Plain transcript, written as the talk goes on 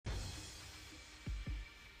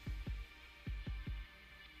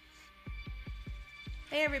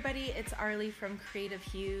Hey everybody, it's Arlie from Creative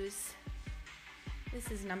Hues.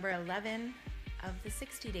 This is number 11 of the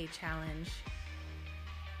 60-day challenge.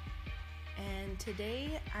 And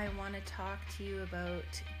today I want to talk to you about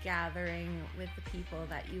gathering with the people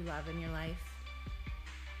that you love in your life.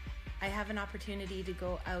 I have an opportunity to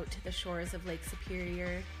go out to the shores of Lake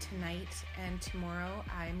Superior tonight and tomorrow.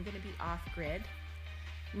 I'm going to be off-grid,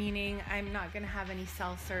 meaning I'm not going to have any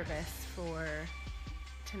cell service for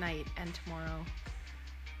tonight and tomorrow.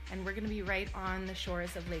 And we're going to be right on the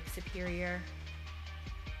shores of Lake Superior.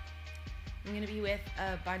 I'm going to be with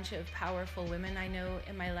a bunch of powerful women I know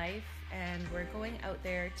in my life, and we're going out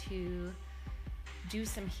there to do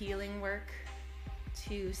some healing work,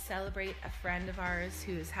 to celebrate a friend of ours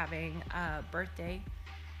who is having a birthday,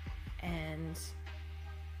 and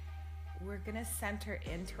we're going to center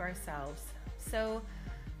into ourselves. So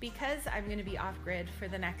because I'm going to be off-grid for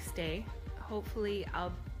the next day, hopefully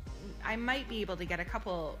I might be able to get a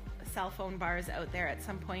couple cell phone bars out there at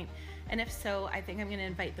some point. And if so, I think I'm going to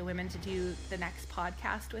invite the women to do the next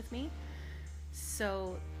podcast with me.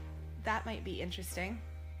 So that might be interesting.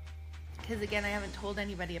 Because again, I haven't told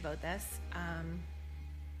anybody about this.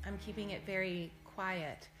 I'm keeping it very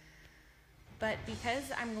quiet. But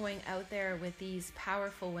because I'm going out there with these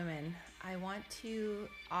powerful women, I want to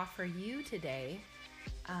offer you today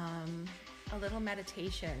a little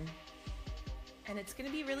meditation. And it's going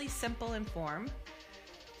to be really simple in form.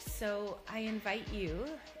 So I invite you,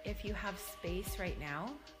 if you have space right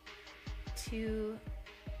now, to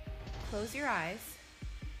close your eyes,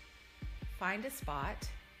 find a spot.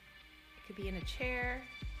 It could be in a chair.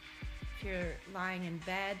 If you're lying in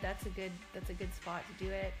bed, that's a good spot to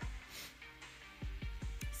do it.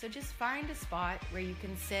 So just find a spot where you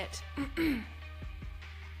can sit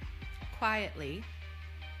quietly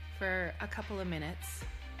for a couple of minutes.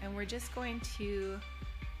 And we're just I'm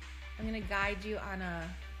going to guide you on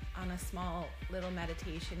a small little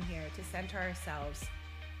meditation here to center ourselves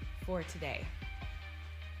for today.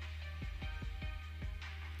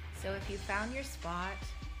 So if you found your spot,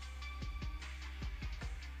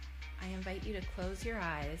 I invite you to close your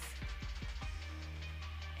eyes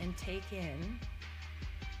and take in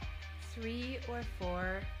 3 or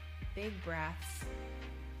 4 big breaths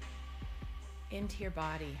into your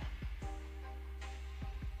body.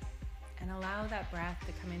 And allow that breath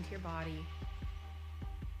to come into your body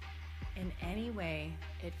in any way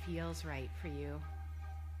it feels right for you.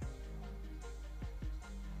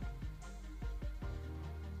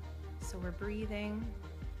 So we're breathing,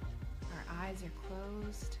 our eyes are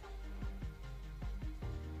closed.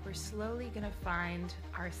 We're slowly going to find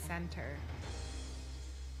our center.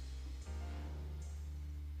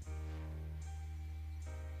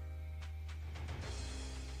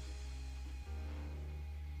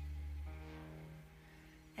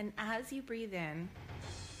 And as you breathe in,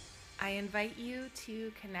 I invite you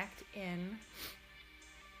to connect in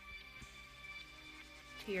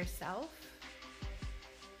to yourself,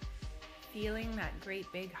 feeling that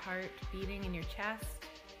great big heart beating in your chest.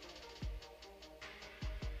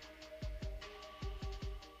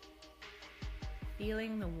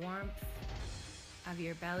 Feeling the warmth of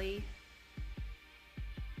your belly.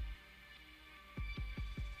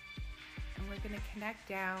 And we're going to connect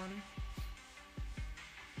down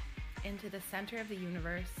into the center of the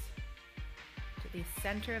universe, to the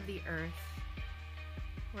center of the earth.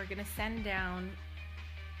 We're going to send down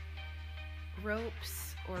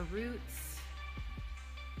ropes or roots,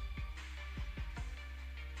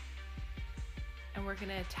 and we're going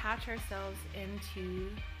to attach ourselves into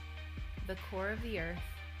the core of the earth,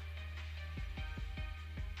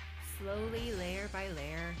 slowly, layer by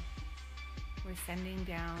layer. We're sending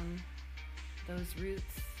down those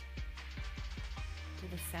roots to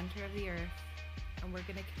the center of the earth, and we're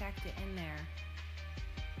going to connect it in there.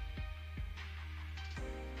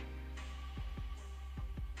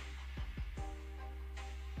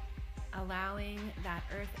 Allowing that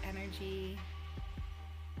earth energy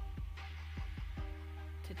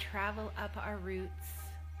to travel up our roots,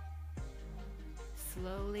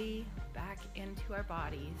 slowly back into our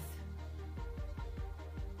bodies,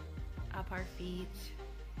 up our feet,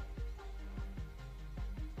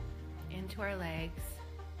 into our legs,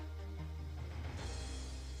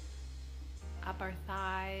 up our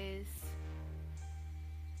thighs,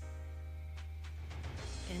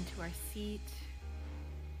 into our seat,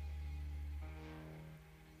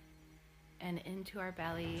 and into our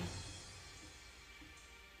belly,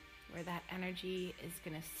 where that energy is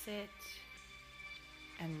going to sit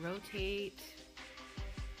and rotate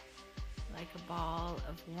like a ball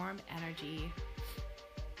of warm energy.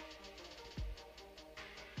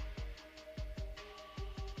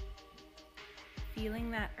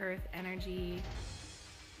 feeling that earth energy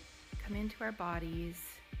come into our bodies.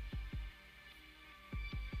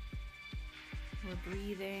 We're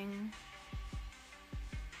breathing.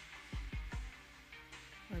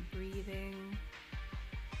 We're breathing.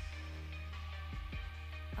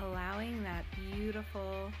 Allowing that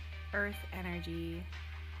beautiful earth energy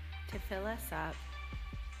to fill us up.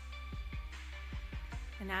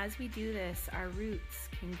 And as we do this, our roots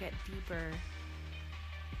can get deeper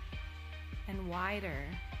and wider.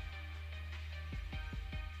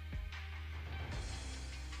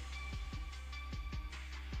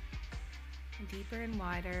 Deeper and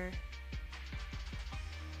wider.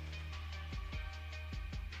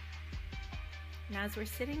 And as we're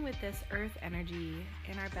sitting with this earth energy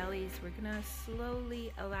in our bellies, we're gonna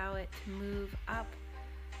slowly allow it to move up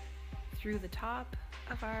through the top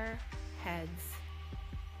of our heads,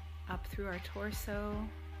 up through our torso,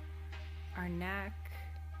 our neck,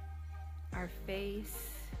 our face,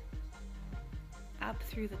 up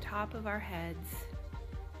through the top of our heads.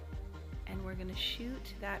 And we're gonna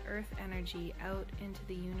shoot that earth energy out into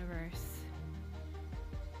the universe.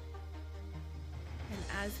 And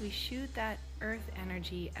as we shoot that earth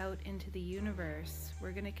energy out into the universe,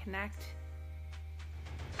 we're going to connect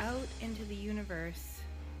out into the universe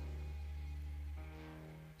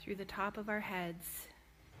through the top of our heads,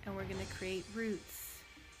 and we're going to create roots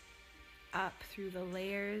up through the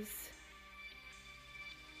layers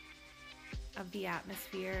of the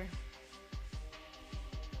atmosphere.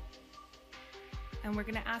 And we're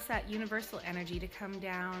going to ask that universal energy to come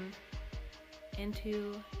down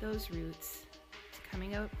into those roots,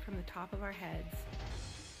 coming out from the top of our heads,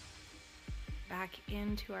 back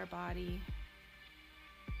into our body.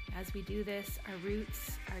 As we do this, our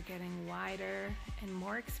roots are getting wider and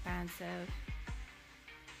more expansive.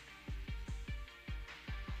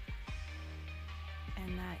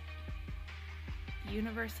 And that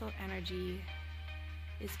universal energy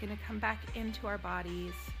is going to come back into our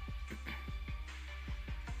bodies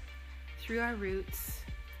through our roots.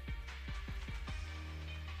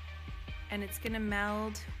 And it's going to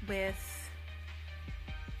meld with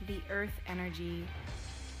the earth energy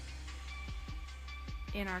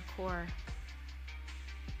in our core.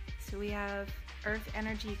 So we have earth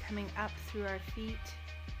energy coming up through our feet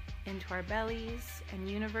into our bellies, and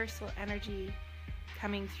universal energy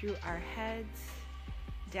coming through our heads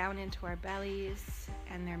down into our bellies,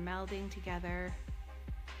 and they're melding together,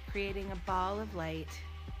 creating a ball of light.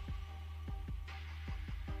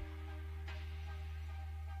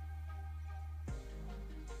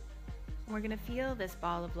 We're going to feel this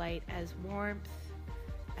ball of light as warmth,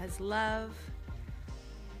 as love.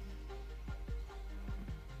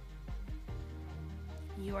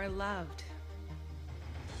 You are loved.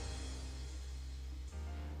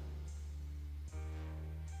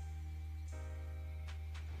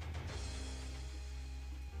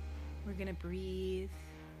 We're going to breathe.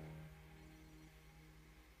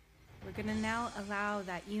 We're going to now allow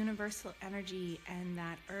that universal energy and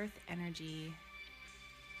that earth energy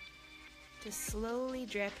to slowly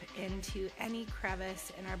drip into any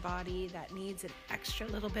crevice in our body that needs an extra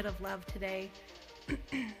little bit of love today.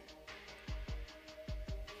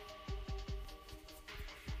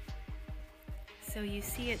 So you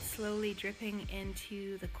see it slowly dripping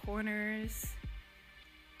into the corners,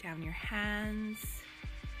 down your hands,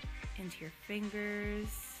 into your fingers,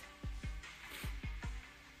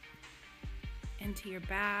 into your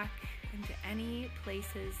back, into any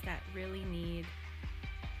places that really need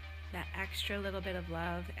that extra little bit of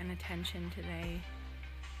love and attention today.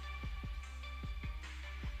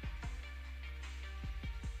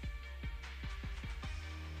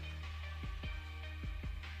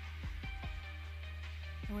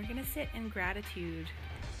 And we're going to sit in gratitude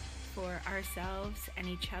for ourselves and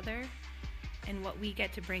each other and what we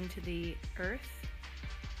get to bring to the earth.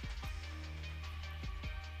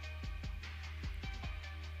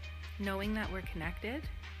 Knowing that we're connected,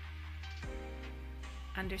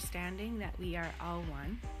 understanding that we are all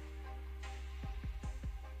one.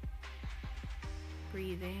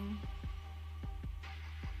 Breathing.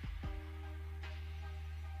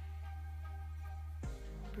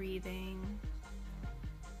 Breathing.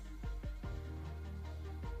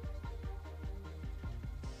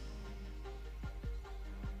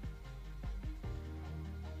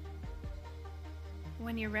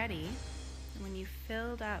 When you're ready, when you've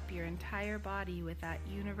filled up your entire body with that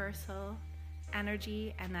universal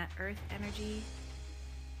energy and that earth energy,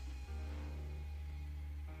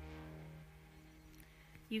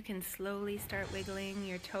 you can slowly start wiggling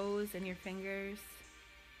your toes and your fingers.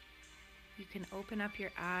 You can open up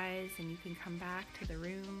your eyes and you can come back to the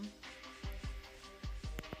room.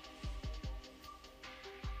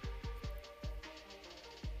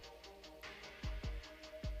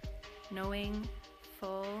 knowing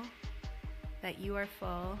that you are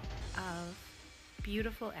full of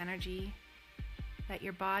beautiful energy, that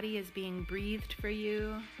your body is being breathed for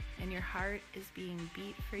you and your heart is being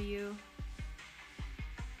beat for you,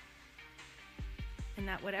 and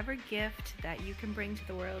that whatever gift that you can bring to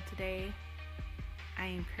the world today, I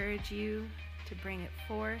encourage you to bring it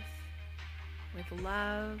forth with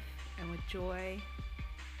love and with joy.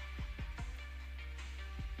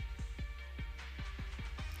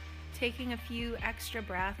 Taking a few extra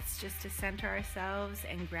breaths just to center ourselves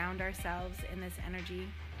and ground ourselves in this energy.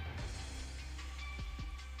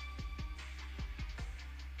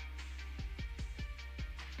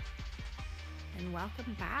 And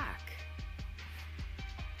welcome back.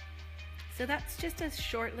 So that's just a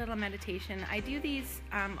short little meditation. I do these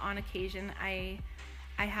on occasion. I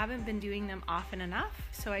haven't been doing them often enough,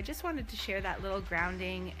 so I just wanted to share that little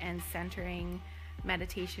grounding and centering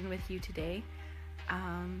meditation with you today.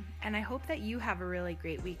 And I hope that you have a really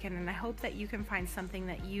great weekend, and I hope that you can find something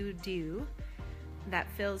that you do that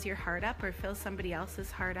fills your heart up or fills somebody else's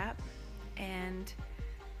heart up. And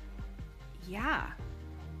yeah,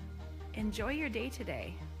 enjoy your day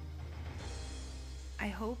today. I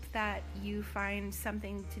hope that you find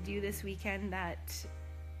something to do this weekend that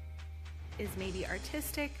is maybe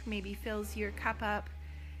artistic, maybe fills your cup up,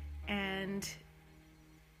 and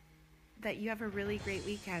that you have a really great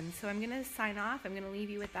weekend. So I'm going to sign off. I'm going to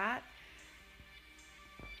leave you with that.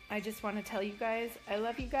 I just want to tell you guys, I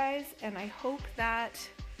love you guys, and I hope that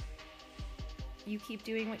you keep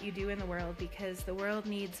doing what you do in the world, because the world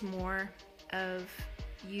needs more of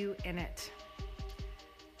you in it.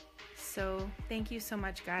 So thank you so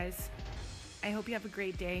much, guys. I hope you have a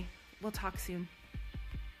great day. We'll talk soon.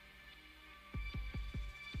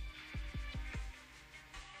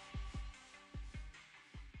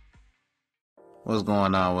 What's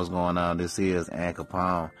going on? What's going on? This is Ann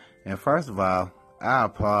Capone. And first of all, I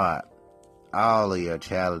applaud all of your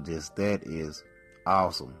challenges. That is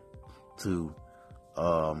awesome to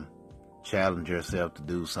challenge yourself to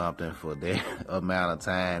do something for that amount of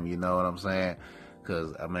time. You know what I'm saying?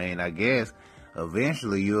 Because, I mean, I guess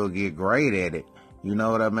eventually you'll get great at it. You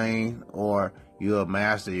know what I mean? Or you'll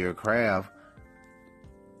master your craft.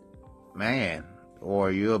 Man.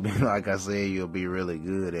 Or you'll be, like I said, you'll be really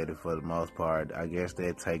good at it for the most part. I guess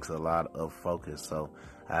that takes a lot of focus. So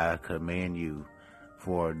I commend you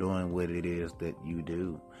for doing what it is that you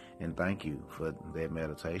do. And thank you for that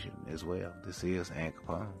meditation as well. This is Ann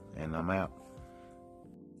Capone, and I'm out.